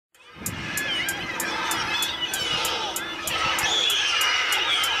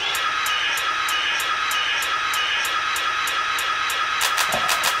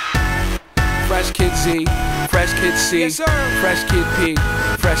Z, Fresh Kid C, yes, sir. Fresh Kid P,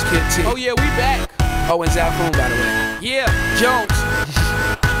 Fresh Kid T. Oh yeah, we back. Oh, and Zalfoon, by the way. Yeah, Jones.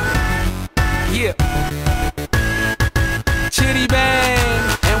 Yeah. Chitty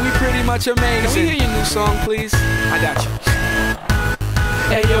Bang, and we pretty much amazing. Can we hear your new song, please? I got you.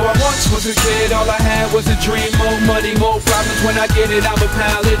 Hey yo, I once was a kid, all I had was a dream. More money, more problems, when I get it, I'ma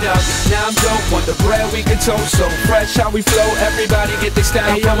pile it up. Now I'm dope, want the bread we can toast. So fresh how we flow, everybody get their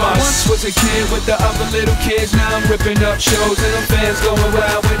style from us. I once was a kid with the other little kids. Now I'm ripping up shows and the fans going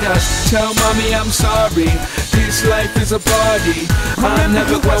wild with us. Tell mommy I'm sorry, this life is a party. I'm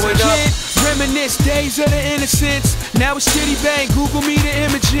never growing up. Reminisce days of the innocence. Now it's Chitty Bang, Google me the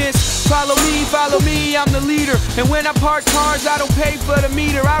images. Follow me, I'm the leader. And when I park cars, I don't pay for the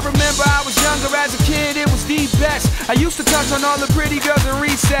meter. I remember I was younger as a kid, it was the best. I used to touch on all the pretty girls in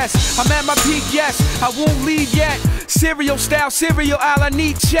recess. I'm at my peak, yes, I won't leave yet. Cereal style, cereal aisle, I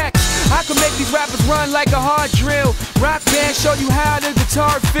need checks. I can make these rappers run like a hard drill. Rock band, show you how the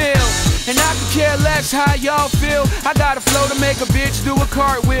guitar feel. And I could care less how y'all feel. I got a flow to make a bitch do a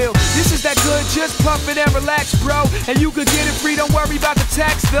cartwheel. This is that good, just puff it and relax, bro. And you could get it free, don't worry about the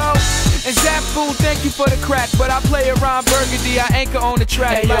tax, though. And Zalfoon, thank you for the crack, but I play around Burgundy, I anchor on the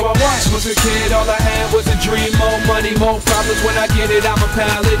track. Hey yo, I once was a kid, all I had was a dream. More money, more problems, when I get it, I'ma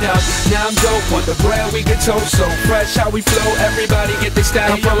pile it up. Now I'm dope, want the bread we can toast. So fresh how we flow, everybody get their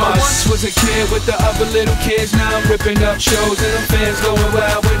style from us. I once was a kid with the other little kids. Now I'm ripping up shows and the fans going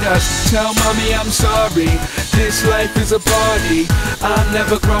wild with us. Tell mommy I'm sorry, this life is a party. I'm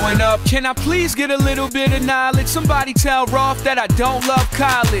never growing up. Can I please get a little bit of knowledge? Somebody tell Rolf that I don't love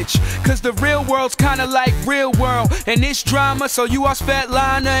college. Cause the real world's kinda like real world. And it's drama, so you are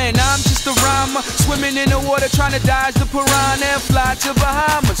Svetlana and I'm just a rhymer. Swimming in the water trying to dodge the piranha and fly to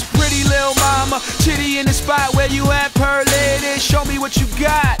Bahamas. Pretty little mama, Chitty in the spot where you at, per lady. Show me what you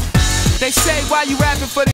got. They say why you rapping for the